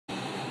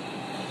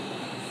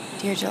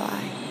Dear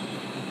July,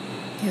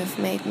 you have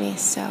made me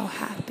so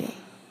happy.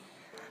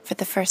 For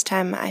the first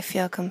time, I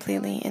feel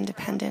completely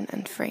independent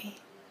and free.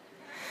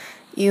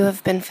 You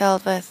have been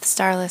filled with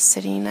starless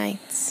city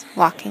nights,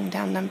 walking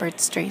down numbered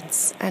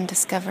streets, and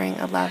discovering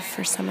a love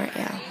for summer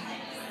ale.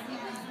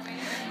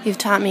 You've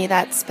taught me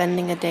that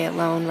spending a day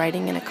alone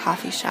writing in a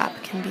coffee shop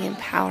can be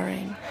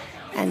empowering,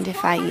 and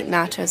if I eat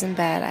nachos in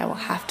bed, I will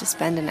have to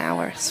spend an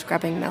hour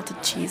scrubbing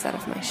melted cheese out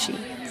of my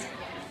sheets.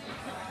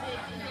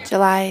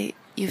 July,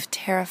 you've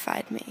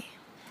terrified me.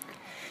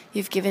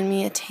 You've given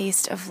me a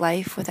taste of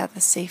life without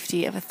the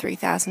safety of a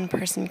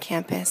 3,000-person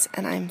campus,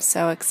 and I'm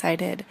so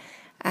excited,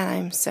 and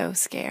I'm so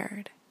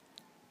scared.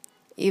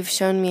 You've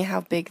shown me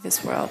how big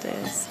this world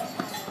is,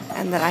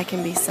 and that I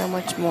can be so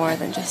much more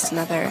than just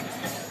another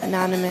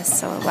anonymous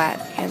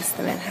silhouette against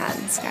the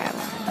Manhattan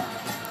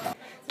skyline.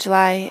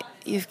 July,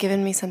 you've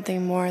given me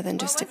something more than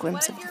just a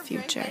glimpse of the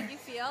future.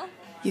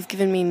 You've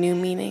given me new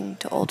meaning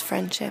to old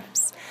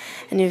friendships,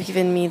 and you've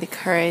given me the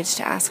courage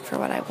to ask for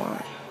what I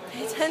want.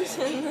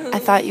 I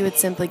thought you would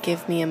simply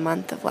give me a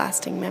month of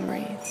lasting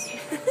memories,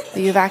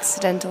 but you've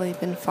accidentally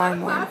been far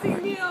more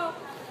important.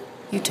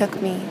 You took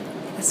me,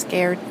 a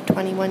scared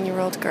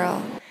 21-year-old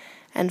girl,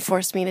 and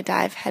forced me to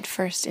dive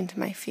headfirst into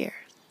my fears.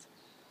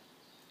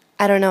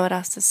 I don't know what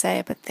else to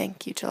say, but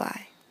thank you,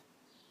 July.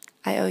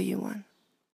 I owe you one.